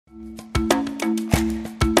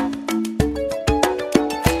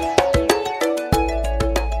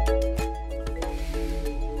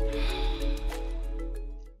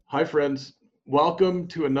Hi, friends. Welcome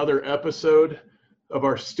to another episode of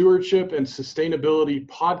our Stewardship and Sustainability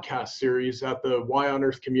podcast series at the Y on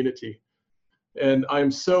Earth community. And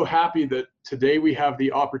I'm so happy that today we have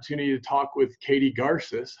the opportunity to talk with Katie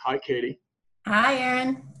Garces. Hi, Katie. Hi,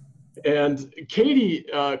 Aaron. And Katie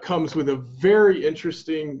comes with a very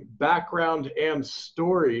interesting background and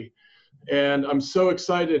story. And I'm so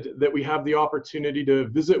excited that we have the opportunity to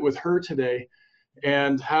visit with her today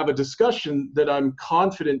and have a discussion that I'm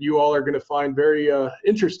confident you all are going to find very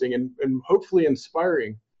interesting and hopefully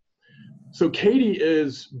inspiring. So Katie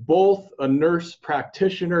is both a nurse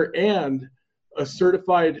practitioner and a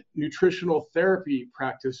certified nutritional therapy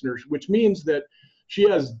practitioner, which means that she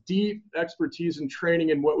has deep expertise and training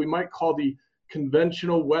in what we might call the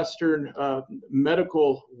conventional Western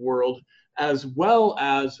medical world, as well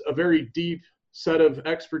as a very deep set of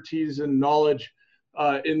expertise and knowledge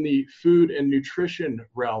in the food and nutrition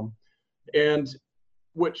realm, and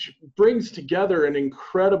which brings together an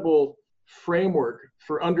incredible framework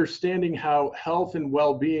for understanding how health and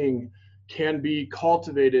well-being can be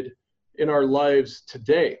cultivated in our lives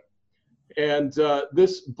today. And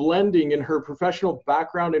this blending in her professional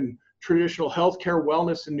background in traditional healthcare,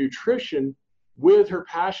 wellness, and nutrition with her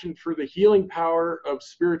passion for the healing power of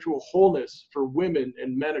spiritual wholeness for women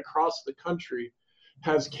and men across the country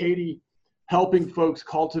has Katie helping folks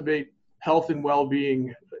cultivate health and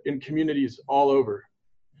well-being in communities all over.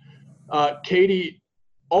 Katie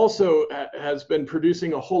also has been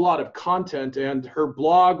producing a whole lot of content, and her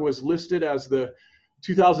blog was listed as the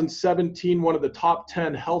 2017 one of the top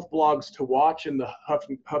 10 health blogs to watch in the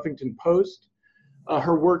Huffington Post.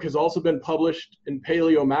 Her work has also been published in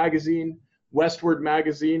Paleo Magazine, Westward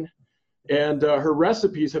Magazine, and her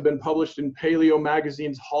recipes have been published in Paleo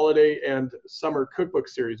Magazine's Holiday and Summer Cookbook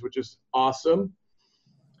series, which is awesome.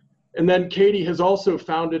 And then Katie has also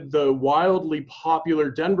founded the wildly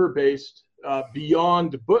popular Denver-based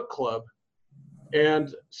Beyond Book Club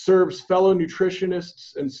and serves fellow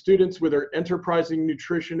nutritionists and students with her enterprising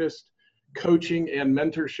nutritionist coaching and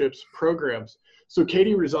mentorships programs. So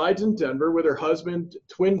Katie resides in Denver with her husband,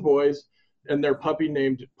 twin boys, and their puppy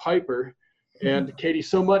named Piper. And Katie,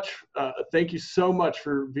 thank you so much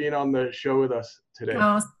for being on the show with us today.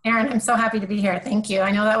 Oh, Aaron, I'm so happy to be here. Thank you.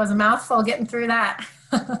 I know that was a mouthful getting through that.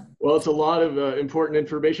 Well, it's a lot of important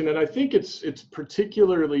information, and I think it's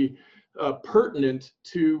particularly pertinent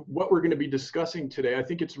to what we're going to be discussing today. I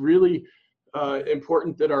think it's really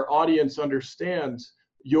important that our audience understands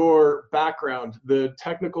your background, the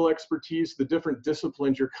technical expertise, the different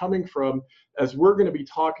disciplines you're coming from, as we're going to be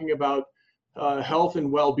talking about health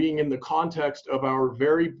and well-being in the context of our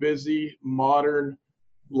very busy modern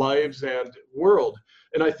lives and world.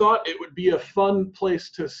 And I thought it would be a fun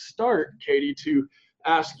place to start, Katie, to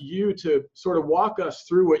ask you to sort of walk us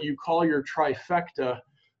through what you call your trifecta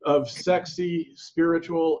of sexy,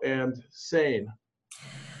 spiritual, and sane.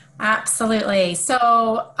 Absolutely.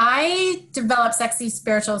 So I developed Sexy,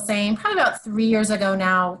 Spiritual, Sane probably about 3 years ago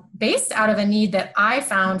now, based out of a need that I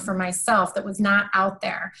found for myself that was not out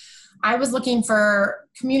there. I was looking for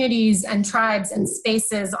communities and tribes and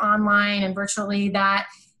spaces online and virtually that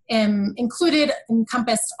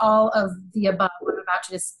encompassed all of the above what I'm about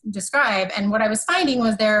to describe. And what I was finding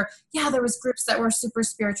was there was groups that were super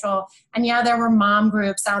spiritual, and there were mom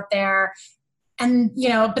groups out there. And,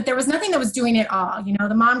 but there was nothing that was doing it all.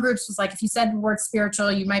 The mom groups was like, if you said the word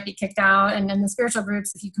spiritual, you might be kicked out. And then the spiritual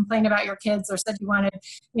groups, if you complained about your kids or said you wanted,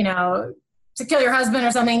 to kill your husband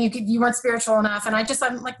or something, you weren't spiritual enough. And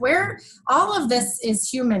I'm like, where all of this is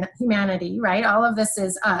humanity, right? All of this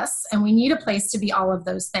is us. And we need a place to be all of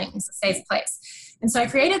those things, a safe place. And so I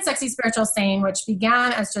created Sexy, Spiritual, Sane, which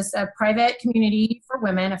began as just a private community for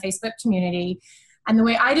women, a Facebook community. And the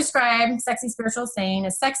way I describe Sexy, Spiritual, Sane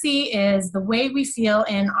is sexy is the way we feel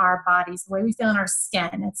in our bodies, the way we feel in our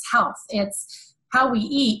skin. It's health. It's how we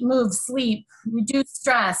eat, move, sleep, reduce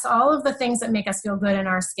stress, all of the things that make us feel good in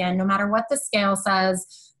our skin, no matter what the scale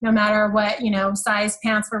says, no matter what, size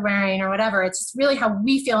pants we're wearing or whatever. It's just really how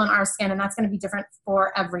we feel in our skin, and that's going to be different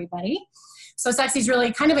for everybody. So sexy is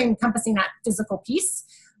really kind of encompassing that physical piece.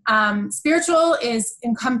 Spiritual is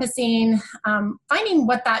encompassing finding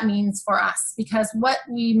what that means for us, because what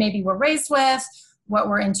we maybe were raised with, what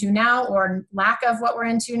we're into now or lack of what we're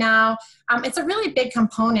into now, it's a really big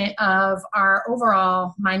component of our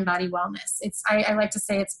overall mind-body wellness. I like to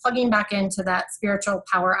say it's plugging back into that spiritual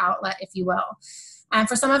power outlet, if you will. And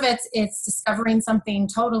for some of it, it's discovering something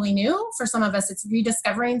totally new. For some of us, it's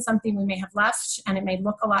rediscovering something we may have left and it may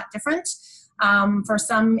look a lot different. For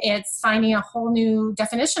some, it's finding a whole new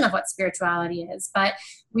definition of what spirituality is. But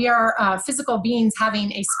we are we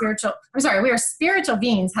are spiritual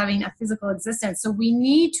beings having a physical existence. So we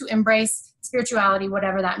need to embrace spirituality,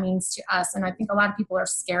 whatever that means to us. And I think a lot of people are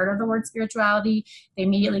scared of the word spirituality. They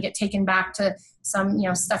immediately get taken back to some,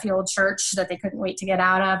 stuffy old church that they couldn't wait to get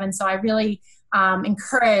out of. And so I really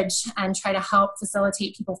encourage and try to help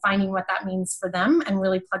facilitate people finding what that means for them and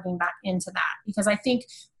really plugging back into that. Because I think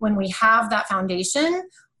when we have that foundation,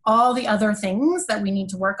 all the other things that we need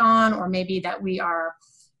to work on, or maybe that we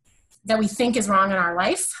think is wrong in our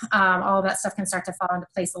life, all of that stuff can start to fall into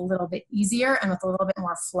place a little bit easier and with a little bit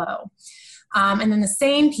more flow. And then the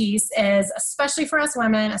same piece is, especially for us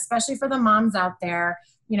women, especially for the moms out there,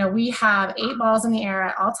 we have 8 balls in the air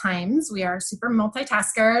at all times. We are super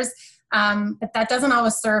multitaskers, but that doesn't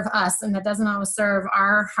always serve us, and that doesn't always serve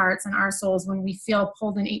our hearts and our souls when we feel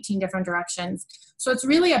pulled in 18 different directions. So it's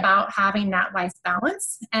really about having that life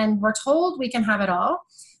balance, and we're told we can have it all.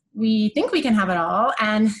 We think we can have it all,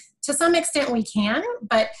 and to some extent we can,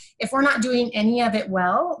 but if we're not doing any of it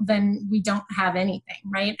well, then we don't have anything,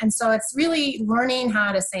 right? And so it's really learning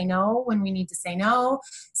how to say no when we need to say no,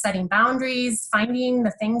 setting boundaries, finding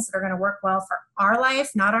the things that are going to work well for our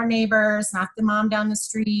life, not our neighbors, not the mom down the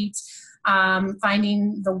street,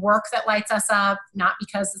 finding the work that lights us up, not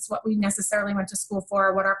because it's what we necessarily went to school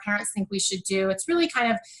for, what our parents think we should do. It's really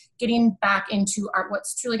kind of getting back into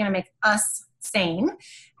what's truly going to make us sane,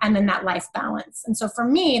 and then that life balance. And so for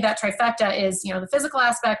me, that trifecta is, the physical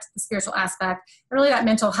aspect, the spiritual aspect, and really that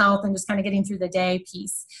mental health and just kind of getting through the day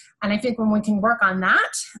piece. And I think when we can work on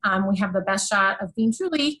that, we have the best shot of being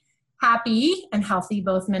truly happy and healthy,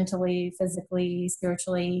 both mentally, physically,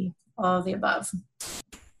 spiritually, all of the above.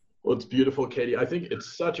 Well, it's beautiful, Katie. I think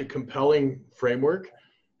it's such a compelling framework,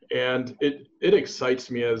 and it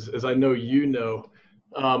excites me, as I know you know.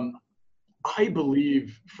 I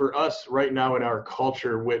believe for us right now in our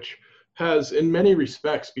culture, which has in many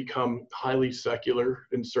respects become highly secular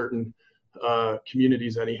in certain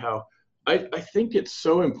communities anyhow, I think it's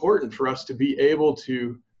so important for us to be able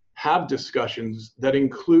to have discussions that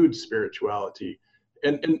include spirituality.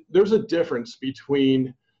 And there's a difference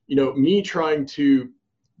between, me trying to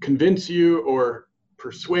convince you or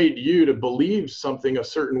persuade you to believe something a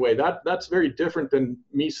certain way. That's very different than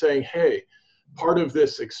me saying, hey, part of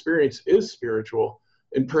this experience is spiritual.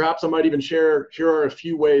 And perhaps I might even share, here are a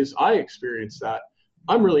few ways I experience that.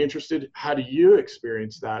 I'm really interested, how do you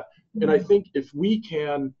experience that? And I think if we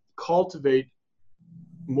can cultivate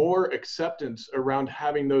more acceptance around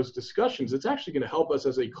having those discussions, it's actually going to help us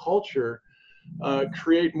as a culture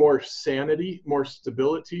create more sanity, more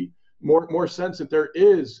stability, more sense that there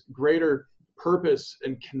is greater purpose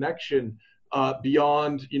and connection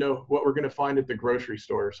beyond, what we're going to find at the grocery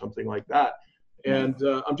store or something like that. And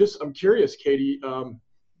I'm curious, Katie,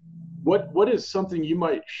 what is something you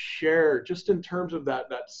might share just in terms of that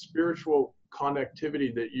spiritual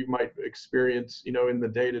connectivity that you might experience, in the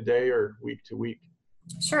day-to-day or week-to-week?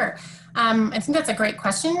 Sure. I think that's a great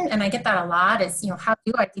question. And I get that a lot is, how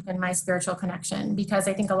do I deepen my spiritual connection? Because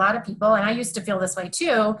I think a lot of people, and I used to feel this way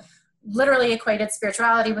too, literally equated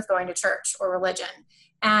spirituality with going to church or religion.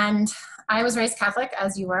 And I was raised Catholic,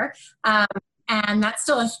 as you were. And that's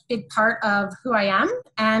still a big part of who I am.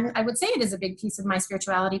 And I would say it is a big piece of my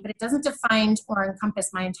spirituality, but it doesn't define or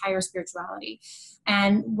encompass my entire spirituality.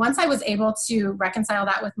 And once I was able to reconcile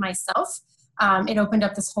that with myself, it opened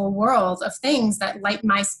up this whole world of things that light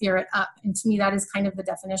my spirit up. And to me, that is kind of the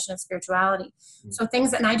definition of spirituality. So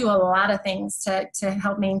things and I do a lot of things to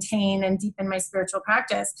help maintain and deepen my spiritual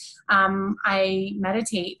practice. I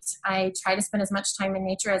meditate. I try to spend as much time in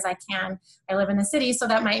nature as I can. I live in the city, so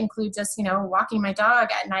that might include just, walking my dog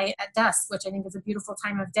at night at dusk, which I think is a beautiful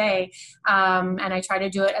time of day. And I try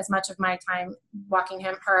to do it as much of my time walking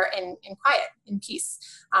her in quiet, in peace.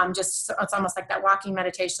 It's almost like that walking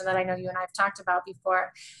meditation that I know you and I have talked about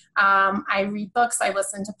before. I read books, I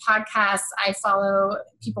listen to podcasts, I follow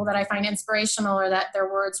people that I find inspirational or that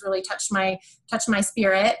their words really touch my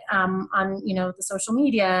spirit on the social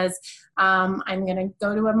medias. I'm going to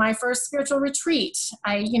go to my first spiritual retreat.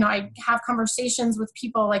 I have conversations with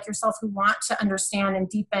people like yourself who want to understand and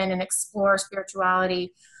deepen and explore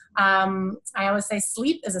spirituality. I always say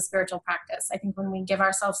sleep is a spiritual practice. I think when we give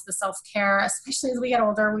ourselves the self-care, especially as we get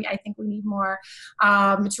older, I think we need more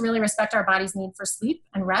to really respect our body's need for sleep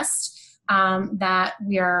and rest, that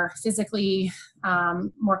we are physically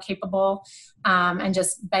more capable and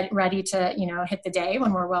just ready to, hit the day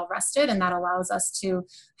when we're well rested. And that allows us to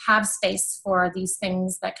have space for these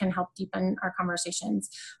things that can help deepen our conversations.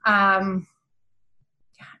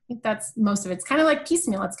 I think that's most of it. It's kind of like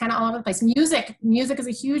piecemeal. It's kind of all over the place. Music is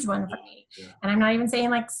a huge one for me. Yeah. And I'm not even saying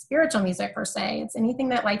like spiritual music per se. It's anything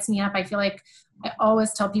that lights me up. I feel like I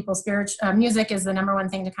always tell people music is the number one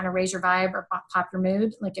thing to kind of raise your vibe or pop your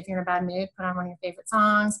mood. Like if you're in a bad mood, put on one of your favorite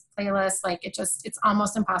songs, playlist. Like it's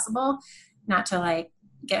almost impossible not to like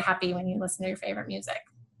get happy when you listen to your favorite music.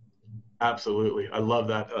 Absolutely. I love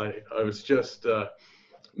that. I was just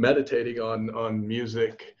meditating on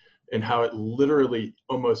music and how it literally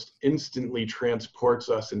almost instantly transports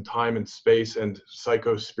us in time and space and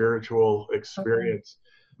psycho-spiritual experience.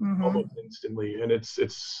 Mm-hmm. Almost instantly. And it's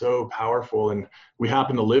so powerful. And we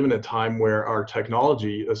happen to live in a time where our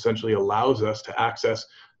technology essentially allows us to access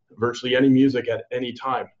virtually any music at any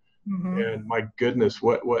time. Mm-hmm. And my goodness,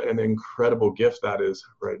 what an incredible gift that is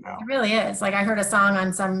right now. It really is. Like I heard a song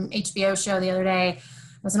on some HBO show the other day.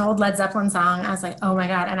 It was an old Led Zeppelin song. I was like, oh my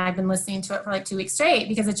God. And I've been listening to it for like 2 weeks straight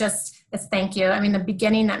because it's thank you. I mean, the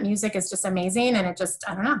beginning, that music is just amazing. And it just,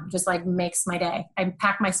 I don't know, just like makes my day. I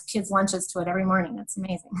pack my kids' lunches to it every morning. It's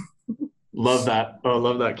amazing. Love that. Oh,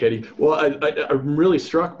 love that, Katie. Well, I'm really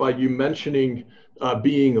struck by you mentioning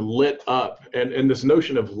being lit up. And this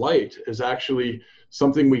notion of light is actually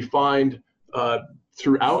something we find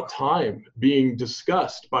throughout time being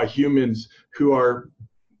discussed by humans who are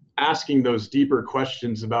asking those deeper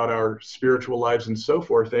questions about our spiritual lives and so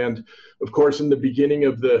forth. And of course, in the beginning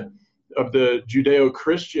of the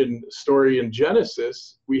Judeo-Christian story in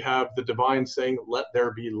Genesis, we have the divine saying, let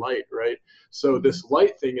there be light, right? So this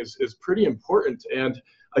light thing is pretty important. And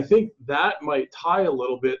I think that might tie a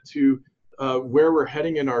little bit to where we're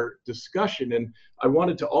heading in our discussion. And I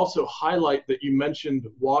wanted to also highlight that you mentioned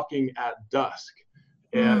walking at dusk.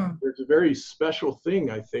 And there's a very special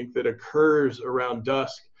thing, I think, that occurs around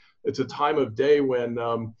dusk. It's a time of day when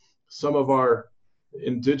some of our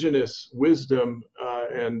indigenous wisdom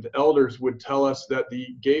and elders would tell us that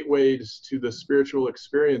the gateways to the spiritual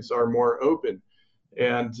experience are more open.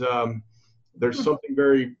 And there's something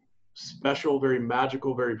very special, very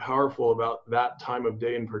magical, very powerful about that time of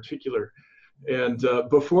day in particular. And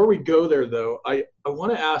before we go there, though, I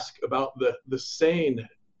want to ask about the Sane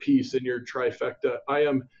piece in your trifecta. I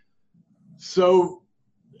am so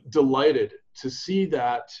delighted to see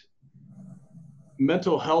that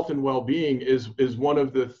mental health and well-being is one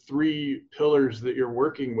of the 3 pillars that you're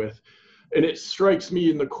working with. And it strikes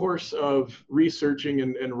me in the course of researching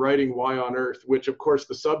and writing Why on Earth, which of course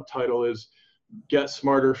the subtitle is Get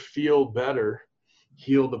Smarter, Feel Better,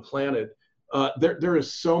 Heal the Planet. There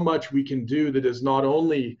is so much we can do that is not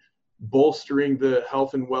only bolstering the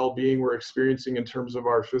health and well-being we're experiencing in terms of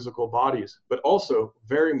our physical bodies, but also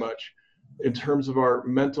very much in terms of our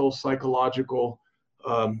mental, psychological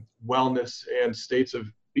wellness and states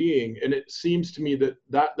of being. And it seems to me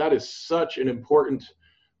that is such an important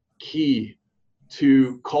key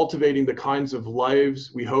to cultivating the kinds of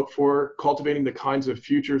lives we hope for, cultivating the kinds of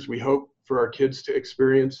futures we hope for our kids to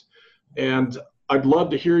experience. And I'd love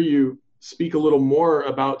to hear you speak a little more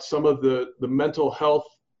about some of the mental health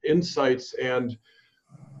insights and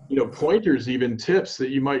pointers, even tips that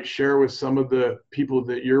you might share with some of the people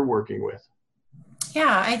that you're working with.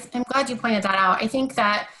 Yeah, I'm glad you pointed that out. I think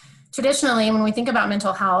that traditionally, when we think about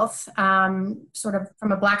mental health, sort of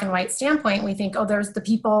from a black and white standpoint, we think, oh, there's the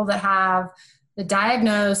people that have the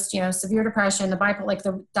diagnosed, severe depression, the bipolar, like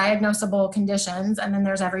the diagnosable conditions, and then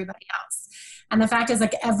there's everybody else. And the fact is,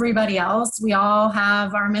 like everybody else, we all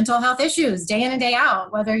have our mental health issues day in and day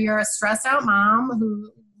out, whether you're a stressed out mom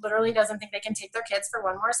who literally doesn't think they can take their kids for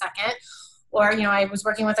one more second. Or, I was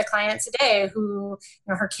working with a client today who,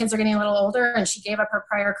 her kids are getting a little older and she gave up her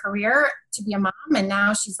prior career to be a mom. And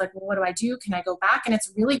now she's like, well, what do I do? Can I go back? And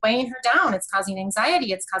it's really weighing her down. It's causing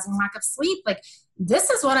anxiety. It's causing lack of sleep. Like, this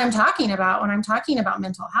is what I'm talking about when I'm talking about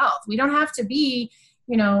mental health. We don't have to be,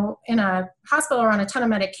 in a hospital or on a ton of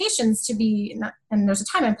medications to be, and there's a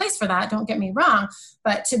time and place for that, don't get me wrong,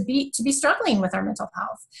 but to be struggling with our mental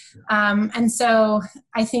health. And so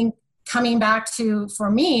I think, coming back to,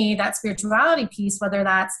 for me, that spirituality piece, whether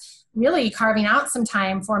that's really carving out some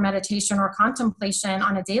time for meditation or contemplation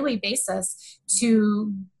on a daily basis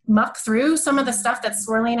to muck through some of the stuff that's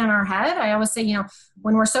swirling in our head. I always say,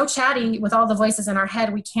 when we're so chatty with all the voices in our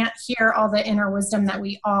head, we can't hear all the inner wisdom that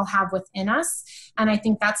we all have within us. And I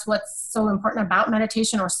think that's what's so important about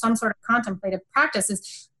meditation or some sort of contemplative practice,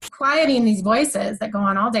 is quieting these voices that go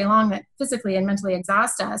on all day long that physically and mentally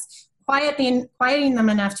exhaust us. Quieting them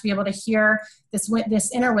enough to be able to hear this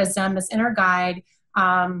inner wisdom, this inner guide,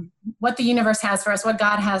 what the universe has for us, what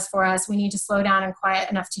God has for us. We need to slow down and quiet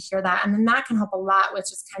enough to hear that. And then that can help a lot with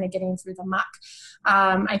just kind of getting through the muck.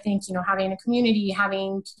 I think, having a community,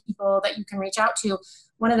 having people that you can reach out to.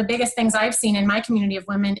 One of the biggest things I've seen in my community of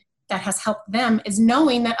women that has helped them is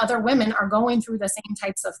knowing that other women are going through the same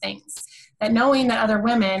types of things, that knowing that other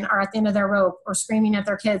women are at the end of their rope or screaming at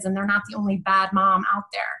their kids and they're not the only bad mom out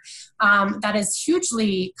there. That is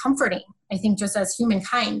hugely comforting, I think, just as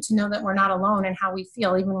humankind, to know that we're not alone in how we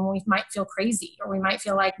feel, even when we might feel crazy or we might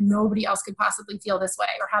feel like nobody else could possibly feel this way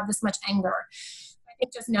or have this much anger. I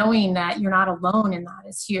think just knowing that you're not alone in that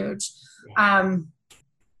is huge.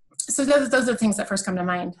 So those are the things that first come to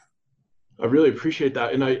mind. I really appreciate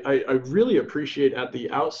that. And I really appreciate at the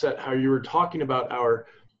outset how you were talking about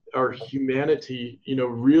our humanity,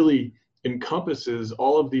 really encompasses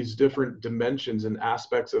all of these different dimensions and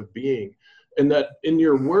aspects of being. And that in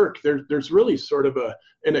your work, there's really sort of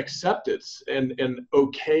an acceptance and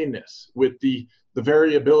okayness with the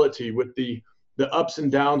variability, with the ups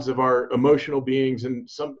and downs of our emotional beings. And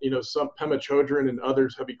some Pema Chodron and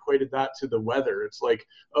others have equated that to the weather. It's like,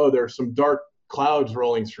 oh, there are some dark clouds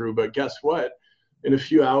rolling through, but guess what? In a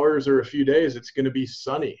few hours or a few days, it's going to be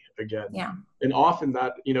sunny again. Yeah. And often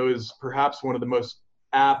that, is perhaps one of the most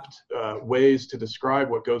apt ways to describe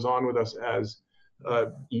what goes on with us as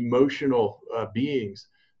emotional beings.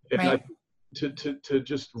 And right. to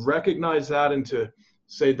just recognize that and to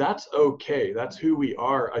say that's okay, that's who we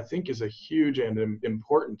are, I think is a huge and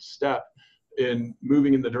important step in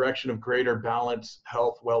moving in the direction of greater balance,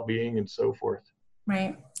 health, well-being, and so forth.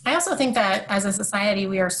 Right. I also think that as a society,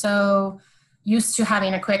 we are so used to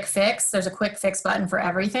having a quick fix. There's a quick fix button for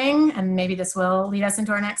everything. And maybe this will lead us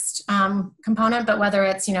into our next component, but whether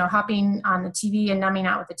it's, hopping on the TV and numbing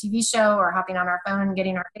out with a TV show or hopping on our phone and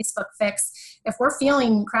getting our Facebook fix, if we're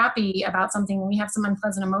feeling crappy about something, we have some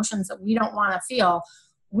unpleasant emotions that we don't want to feel,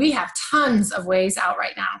 we have tons of ways out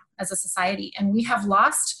right now as a society. And we have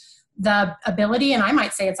lost the ability, and I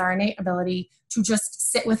might say it's our innate ability, to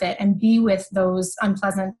just sit with it and be with those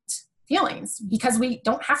unpleasant feelings, because we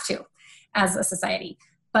don't have to as a society.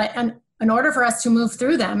 But in order for us to move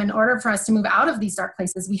through them, in order for us to move out of these dark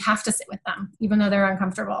places, we have to sit with them, even though they're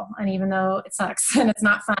uncomfortable and even though it sucks and it's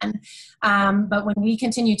not fun. But when we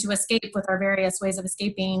continue to escape with our various ways of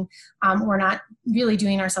escaping, we're not really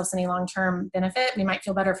doing ourselves any long-term benefit. We might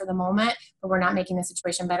feel better for the moment, but we're not making the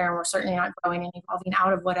situation better, and we're certainly not growing and evolving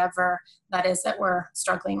out of whatever that is that we're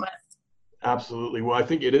struggling with. Absolutely. Well, I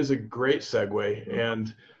think it is a great segue.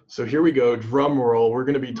 And so here we go, drum roll. We're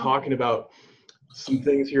going to be talking about some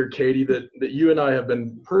things here, Katie, that you and I have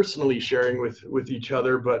been personally sharing with each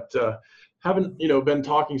other, but haven't, been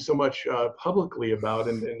talking so much publicly about.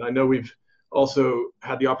 And I know we've also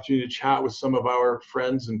had the opportunity to chat with some of our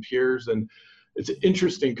friends and peers. And it's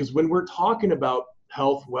interesting because when we're talking about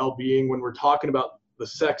health, well-being, when we're talking about the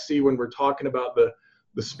sexy, when we're talking about the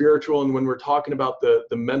spiritual, and when we're talking about the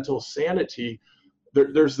mental sanity,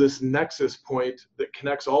 there's this nexus point that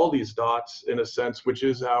connects all these dots in a sense, which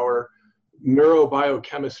is our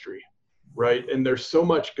neurobiochemistry, right? And there's so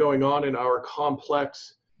much going on in our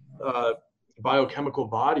complex biochemical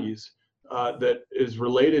bodies that is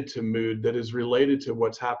related to mood, that is related to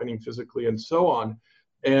what's happening physically, and so on.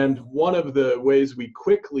 And one of the ways we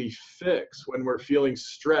quickly fix when we're feeling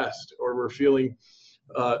stressed or we're feeling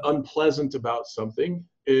unpleasant about something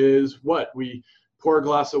is what? We pour a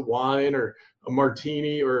glass of wine or a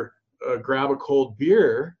martini or grab a cold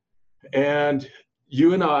beer. And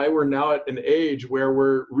you and I, we're now at an age where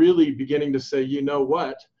we're really beginning to say, you know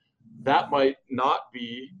what, that might not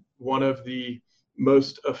be one of the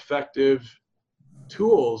most effective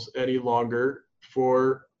tools any longer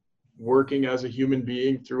for working as a human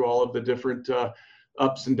being through all of the different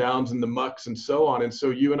ups and downs and the mucks and so on. And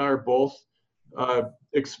so you and I are both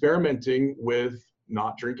experimenting with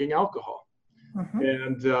not drinking alcohol. Mm-hmm.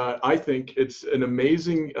 And I think it's an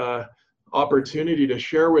amazing opportunity to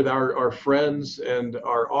share with our friends and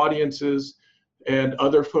our audiences and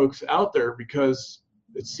other folks out there, because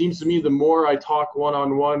it seems to me the more I talk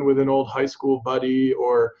one-on-one with an old high school buddy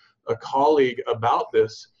or a colleague about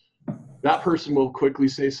this, that person will quickly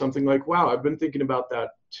say something like, wow, I've been thinking about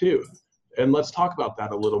that too. And let's talk about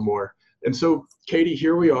that a little more. And so, Katie,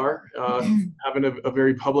 here we are having a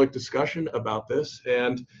very public discussion about this.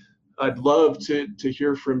 And I'd love to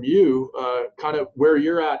hear from you kind of where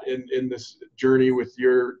you're at in this journey with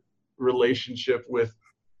your relationship with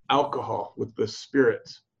alcohol, with the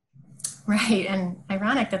spirits. Right. And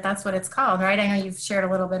ironic that that's what it's called, right? I know you've shared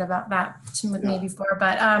a little bit about that with me before,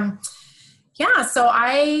 but so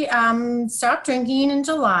I stopped drinking in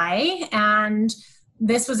July, and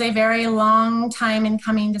this was a very long time in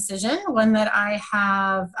coming decision, one that I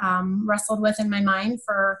have wrestled with in my mind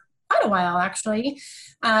for quite a while, actually.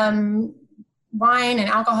 Wine and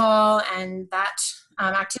alcohol and that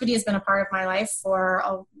activity has been a part of my life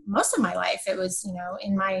for most of my life. It was,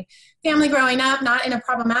 in my family growing up, not in a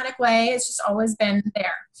problematic way. It's just always been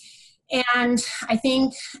there. And I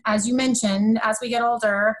think, as you mentioned, as we get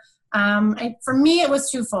older, for me, it was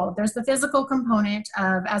twofold. There's the physical component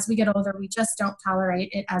of, as we get older, we just don't tolerate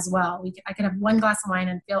it as well. I could have one glass of wine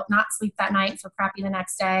and not sleep that night, feel crappy the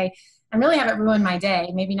next day, and really have it ruin my day.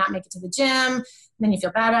 Maybe not make it to the gym, then you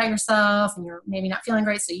feel bad about yourself, and you're maybe not feeling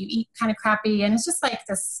great, so you eat kind of crappy, and it's just like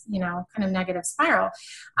this, kind of negative spiral.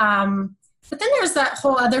 But then there's that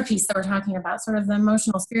whole other piece that we're talking about, sort of the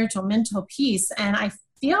emotional, spiritual, mental piece, and I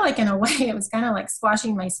feel like in a way it was kind of like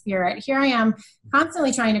squashing my spirit. Here I am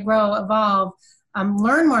constantly trying to grow, evolve,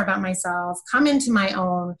 learn more about myself, come into my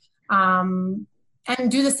own,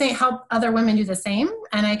 and do the same, help other women do the same.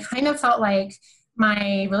 And I kind of felt like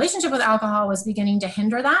my relationship with alcohol was beginning to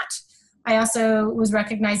hinder that. I also was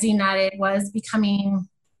recognizing that it was becoming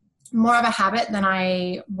more of a habit than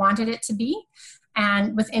I wanted it to be.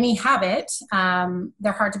 And with any habit,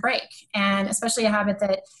 they're hard to break. And especially a habit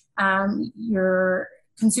that you're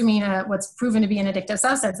consuming what's proven to be an addictive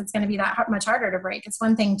substance, it's going to be that much harder to break. It's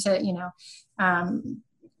one thing to,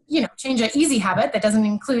 change an easy habit that doesn't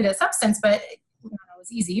include a substance, but it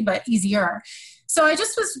was easy, but easier. So I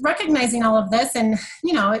just was recognizing all of this. And,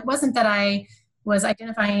 it wasn't that I was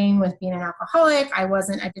identifying with being an alcoholic. I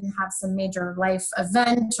didn't have some major life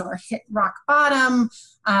event or hit rock bottom.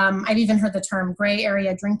 I've even heard the term gray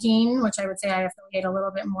area drinking, which I would say I affiliate a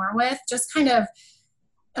little bit more with, just kind of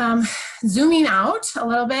zooming out a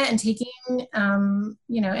little bit and taking,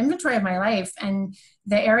 inventory of my life and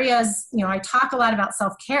the areas, I talk a lot about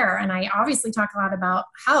self-care, and I obviously talk a lot about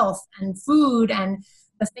health and food and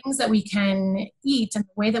the things that we can eat and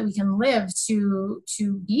the way that we can live to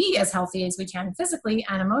be as healthy as we can physically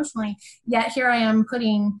and emotionally. Yet here I am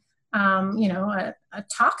putting, a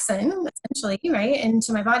toxin essentially, right,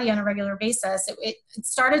 into my body on a regular basis. It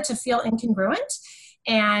started to feel incongruent.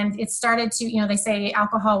 And it started to, they say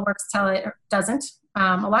alcohol works till it doesn't.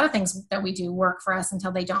 A lot of things that we do work for us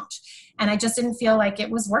until they don't. And I just didn't feel like it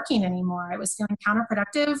was working anymore. It was feeling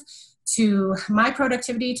counterproductive to my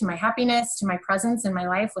productivity, to my happiness, to my presence in my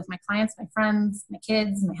life with my clients, my friends, my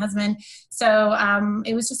kids, my husband. So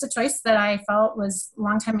it was just a choice that I felt was a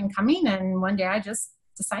long time in coming. And one day I just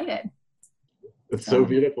decided. It's so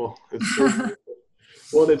beautiful. It's so beautiful.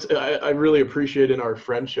 Well, I really appreciate in our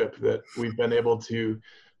friendship that we've been able to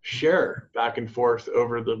share back and forth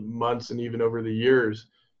over the months and even over the years.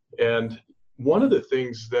 And one of the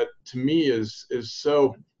things that to me is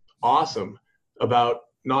so awesome about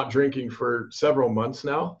not drinking for several months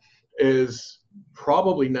now is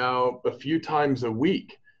probably now a few times a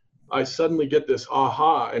week, I suddenly get this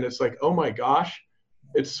aha, and it's like, oh my gosh,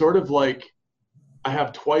 it's sort of like I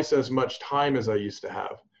have twice as much time as I used to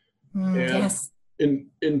have. And yes.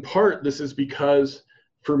 In part, this is because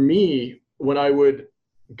for me, when I would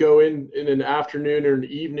go in an afternoon or an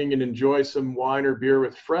evening and enjoy some wine or beer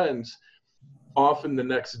with friends, often the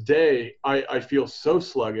next day, I feel so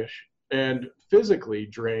sluggish and physically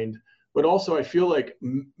drained, but also I feel like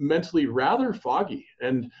mentally rather foggy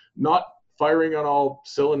and not firing on all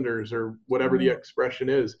cylinders or whatever the expression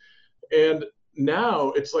is. And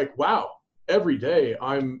now it's like, wow, every day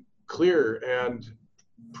I'm clear and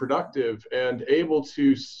productive and able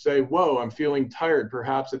to say, whoa, I'm feeling tired.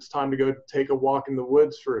 Perhaps it's time to go take a walk in the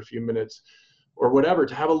woods for a few minutes or whatever,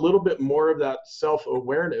 to have a little bit more of that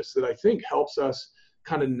self-awareness that I think helps us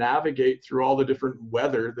kind of navigate through all the different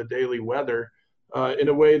weather, the daily weather, in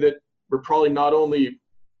a way that we're probably not only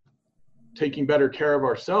taking better care of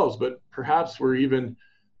ourselves, but perhaps we're even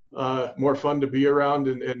more fun to be around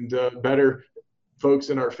and better folks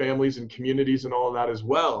in our families and communities and all of that as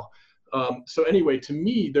well. So anyway, to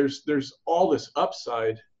me, there's all this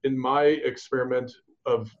upside in my experiment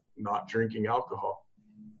of not drinking alcohol.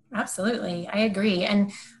 Absolutely. I agree.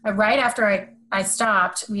 And right after I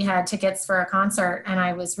stopped, we had tickets for a concert, and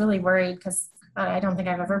I was really worried because I don't think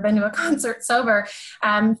I've ever been to a concert sober.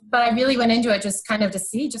 But I really went into it just kind of to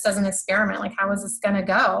see, just as an experiment, like, how was this going to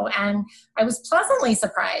go? And I was pleasantly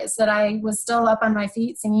surprised that I was still up on my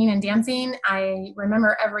feet singing and dancing. I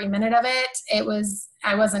remember every minute of it.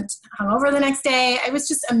 I wasn't hungover the next day. It was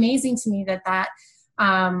just amazing to me that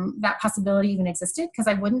possibility even existed, because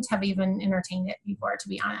I wouldn't have even entertained it before, to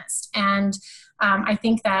be honest. And I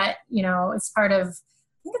think that, it's part of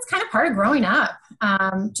think it's kind of part of growing up.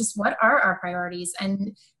 Just what are our priorities,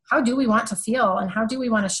 and how do we want to feel, and how do we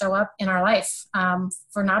want to show up in our life,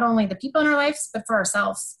 for not only the people in our lives, but for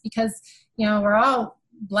ourselves? Because, we're all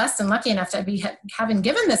blessed and lucky enough to be having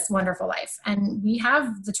given this wonderful life, and we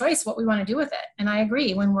have the choice what we want to do with it. And I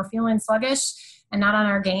agree, when we're feeling sluggish and not on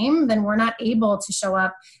our game, then we're not able to show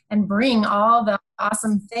up and bring all the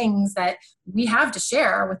awesome things that we have to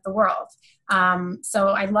share with the world. So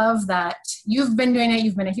I love that you've been doing it.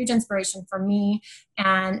 You've been a huge inspiration for me,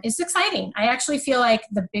 and it's exciting. I actually feel like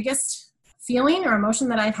the biggest feeling or emotion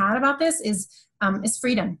that I've had about this is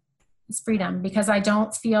freedom. It's freedom, because I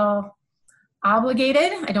don't feel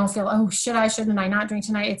obligated. I don't feel, oh, shouldn't I not drink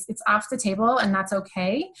tonight? It's off the table, and that's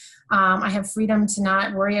okay. I have freedom to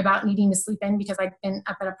not worry about needing to sleep in because I've been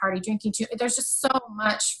up at a party drinking too. There's just so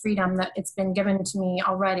much freedom that it's been given to me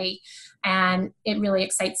already. And it really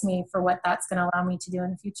excites me for what that's going to allow me to do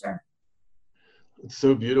in the future. It's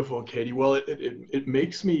so beautiful, Katie. Well, it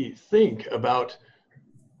makes me think about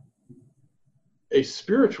a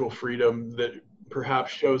spiritual freedom that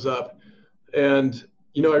perhaps shows up. And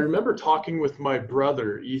I remember talking with my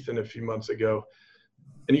brother, Ethan, a few months ago,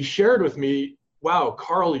 and he shared with me, wow,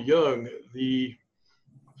 Carl Jung, the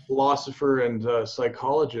philosopher and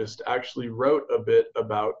psychologist, actually wrote a bit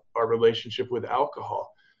about our relationship with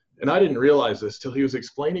alcohol. And I didn't realize this till he was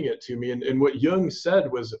explaining it to me. And what Jung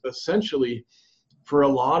said was essentially, for a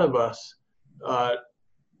lot of us,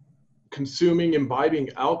 imbibing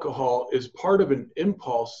alcohol is part of an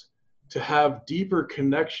impulse to have deeper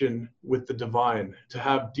connection with the divine, to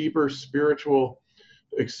have deeper spiritual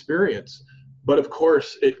experience. But of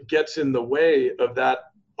course, it gets in the way of that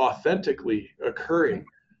authentically occurring.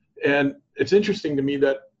 And it's interesting to me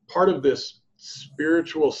that part of this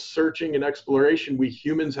spiritual searching and exploration we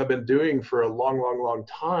humans have been doing for a long, long, long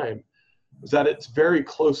time is that it's very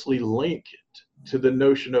closely linked to the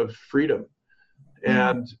notion of freedom.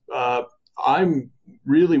 And I'm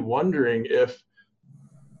really wondering if,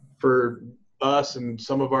 for us and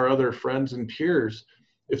some of our other friends and peers,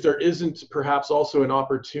 if there isn't perhaps also an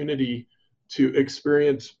opportunity to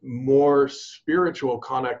experience more spiritual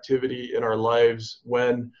connectivity in our lives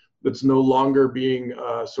when it's no longer being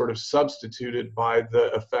sort of substituted by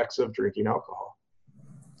the effects of drinking alcohol.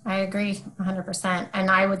 I agree 100%.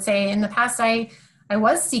 And I would say in the past, I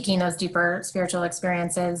was seeking those deeper spiritual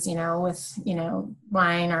experiences, with,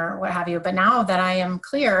 wine or what have you. But now that I am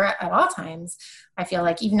clear at all times, I feel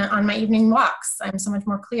like even on my evening walks, I'm so much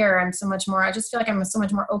more clear. I just feel like I'm so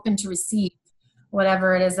much more open to receive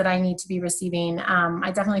whatever it is that I need to be receiving.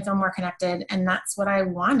 I definitely feel more connected, and that's what I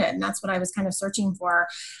wanted. And that's what I was kind of searching for.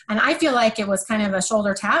 And I feel like it was kind of a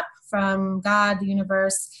shoulder tap from God, the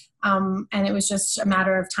universe. And it was just a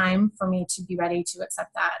matter of time for me to be ready to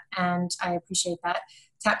accept that. And I appreciate that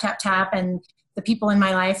tap, tap, tap. And the people in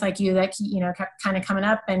my life like you that, kept kind of coming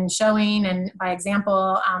up and showing and by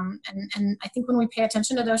example. And I think when we pay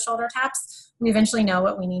attention to those shoulder taps, we eventually know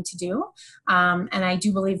what we need to do. And I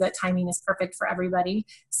do believe that timing is perfect for everybody.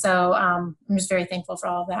 So I'm just very thankful for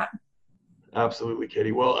all of that. Absolutely,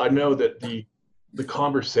 Katie. Well, I know that the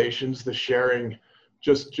conversations, the sharing,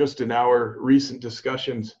 just in our recent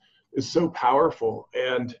discussions is so powerful.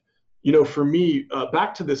 And, for me,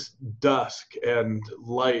 back to this dusk and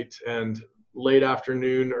light and late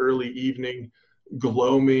afternoon, early evening,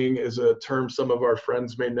 gloaming is a term some of our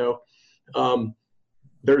friends may know.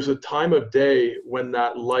 There's a time of day when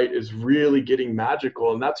that light is really getting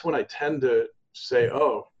magical. And that's when I tend to say,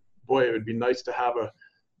 oh boy, it would be nice to have a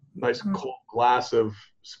nice cold glass of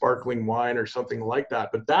sparkling wine or something like that.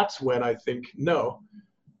 But that's when I think, no,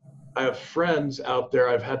 I have friends out there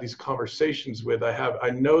I've had these conversations with.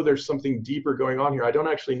 I know there's something deeper going on here. I don't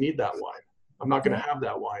actually need that wine. I'm not going to have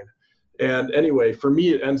that wine. And anyway, for me,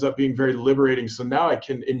 it ends up being very liberating. So now I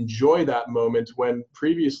can enjoy that moment when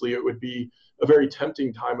previously it would be a very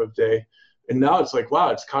tempting time of day. And now it's like, wow,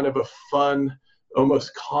 it's kind of a fun,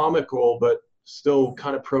 almost comical, but still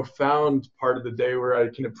kind of profound part of the day where I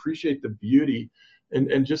can appreciate the beauty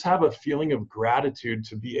and just have a feeling of gratitude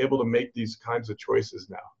to be able to make these kinds of choices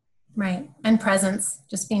now. Right. And presence,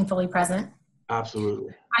 just being fully present.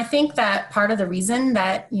 Absolutely. I think that part of the reason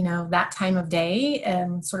that, that time of day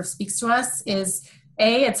sort of speaks to us is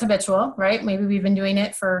it's habitual, right? Maybe we've been doing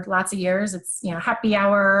it for lots of years. It's, happy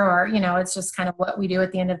hour or, it's just kind of what we do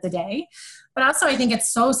at the end of the day. But also I think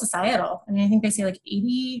it's so societal. I mean, I think they say like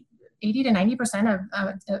 80 to 90%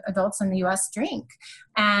 of adults in the US drink.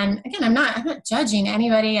 And again, I'm not judging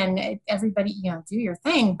anybody and everybody, do your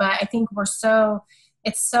thing. But I think we're so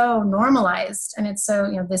it's so normalized, and it's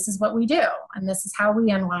so, this is what we do, and this is how we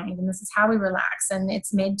unwind, and this is how we relax, and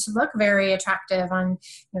it's made to look very attractive on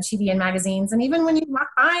TV and magazines. And even when you walk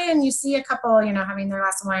by and you see a couple having their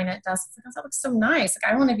glass of wine at dusk, that looks so nice,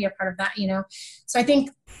 like I want to be a part of that. So I think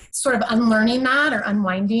sort of unlearning that or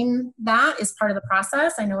unwinding that is part of the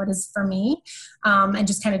process. I know it is for me, and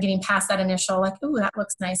just kind of getting past that initial like, ooh, that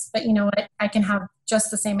looks nice, but you know what, I can have just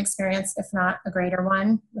the same experience, if not a greater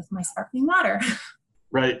one, with my sparkling water.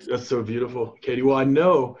 Right. That's so beautiful, Katie. Well, I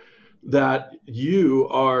know that you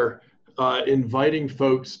are inviting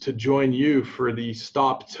folks to join you for the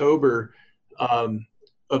Stoptober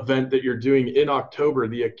event that you're doing in October,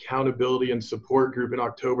 the accountability and support group in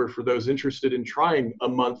October for those interested in trying a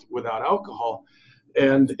month without alcohol.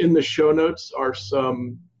 And in the show notes are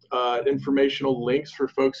some informational links for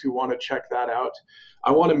folks who want to check that out.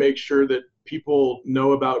 I want to make sure that people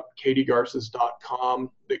know about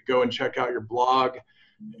katiegarces.com, that go and check out your blog,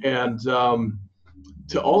 and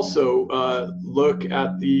to also look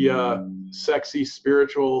at the Sexy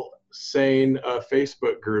Spiritual Sane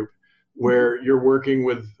Facebook group, where you're working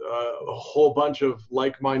with a whole bunch of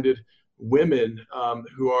like-minded women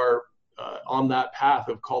who are on that path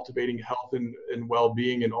of cultivating health and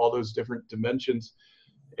well-being in all those different dimensions.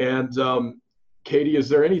 And Katie, is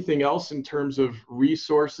there anything else in terms of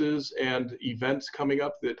resources and events coming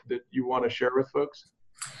up that you want to share with folks?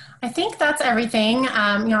 I think that's everything.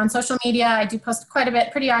 On social media, I do post quite a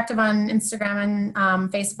bit, pretty active on Instagram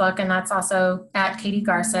and Facebook, and that's also at Katie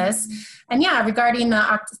Garces. And yeah, regarding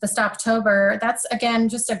the Stoptober, that's again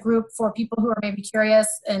just a group for people who are maybe curious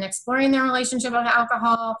and exploring their relationship with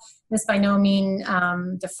alcohol. This by no means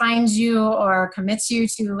defines you or commits you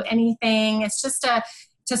to anything. It's just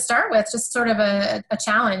to start with, just sort of a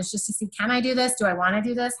challenge, just to see, can I do this? Do I want to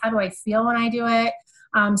do this? How do I feel when I do it?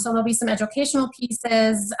 So there'll be some educational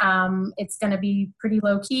pieces. It's going to be pretty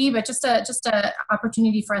low key, but just a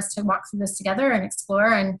opportunity for us to walk through this together and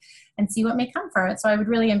explore and see what may come from it. So I would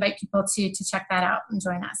really invite people to check that out and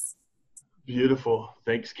join us. Beautiful.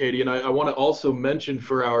 Thanks, Katie. And I want to also mention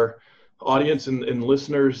for our audience and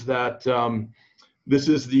listeners that this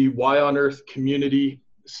is the Why on Earth Community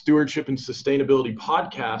Stewardship and Sustainability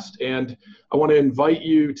podcast. And I want to invite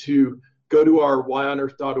you to go to our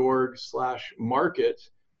whyonearth.org/market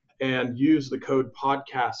and use the code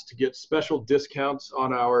podcast to get special discounts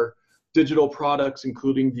on our digital products,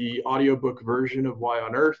 including the audiobook version of Why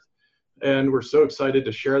on Earth. And we're so excited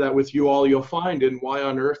to share that with you all. You'll find in Why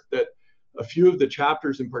on Earth that a few of the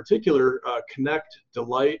chapters in particular, connect,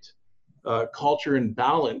 delight, culture, and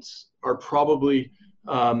balance, are probably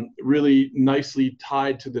really nicely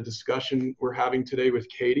tied to the discussion we're having today with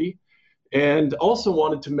Katie. And also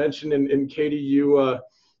wanted to mention, and Katie, you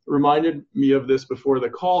reminded me of this before the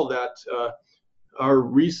call, that our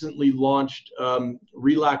recently launched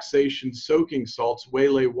relaxation soaking salts,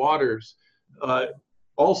 Waylay Waters,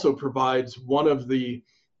 also provides one of the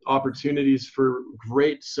opportunities for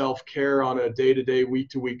great self-care on a day-to-day,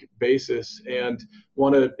 week-to-week basis. And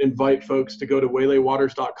want to invite folks to go to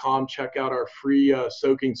waylayWaters.com, check out our free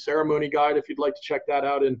soaking ceremony guide if you'd like to check that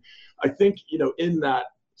out. And I think, in that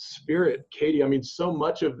spirit, Katie, I mean, so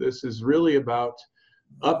much of this is really about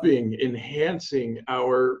enhancing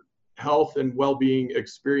our health and well-being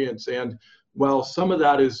experience. And while some of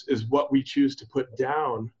that is what we choose to put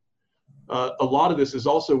down, a lot of this is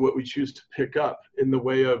also what we choose to pick up in the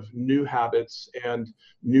way of new habits and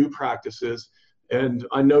new practices. And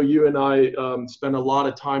I know you and I spend a lot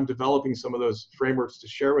of time developing some of those frameworks to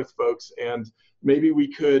share with folks. And maybe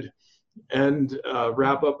we could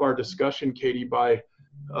wrap up our discussion, Katie, by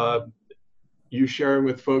you sharing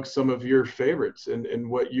with folks some of your favorites and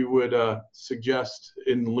what you would suggest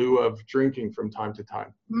in lieu of drinking from time to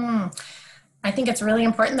time. I think it's really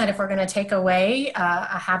important that if we're going to take away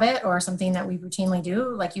a habit or something that we routinely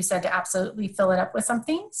do, like you said, to absolutely fill it up with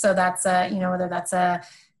something. So that's whether that's a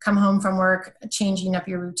come home from work, changing up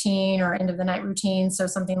your routine or end of the night routine. So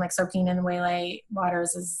something like soaking in Waylay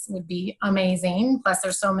Waters would be amazing. Plus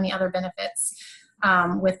there's so many other benefits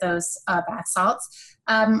with those bath salts.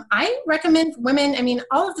 I recommend women,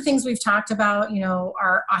 all of the things we've talked about,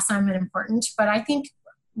 are awesome and important, but I think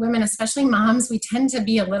women, especially moms, we tend to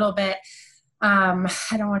be a little bit,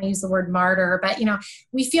 I don't want to use the word martyr, but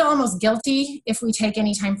we feel almost guilty if we take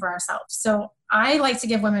any time for ourselves. So I like to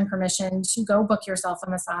give women permission to go book yourself a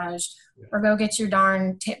massage or go get your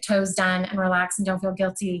darn toes done and relax and don't feel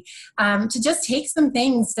guilty. To just take some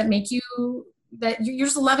things that make you that you're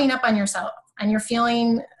just loving up on yourself, and you're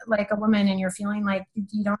feeling like a woman, and you're feeling like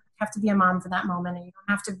you don't have to be a mom for that moment, and you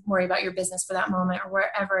don't have to worry about your business for that moment, or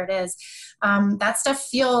wherever it is. That stuff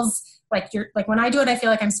feels like when I do it, I feel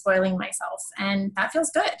like I'm spoiling myself, and that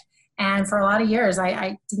feels good. And for a lot of years,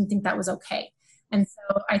 I didn't think that was okay. And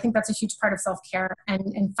so I think that's a huge part of self-care,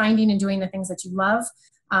 and finding and doing the things that you love.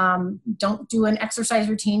 Don't do an exercise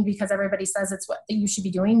routine because everybody says it's what that you should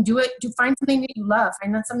be doing. Find something that you love.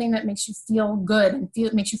 Find that something that makes you feel good and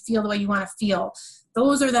makes you feel the way you want to feel.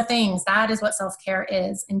 Those are the things. That is what self-care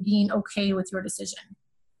is, and being okay with your decision.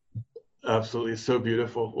 Absolutely. So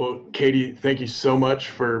beautiful. Well, Katie, thank you so much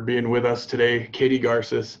for being with us today. Katie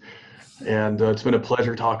Garces. And it's been a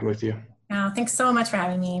pleasure talking with you. Thanks so much for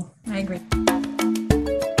having me. I agree.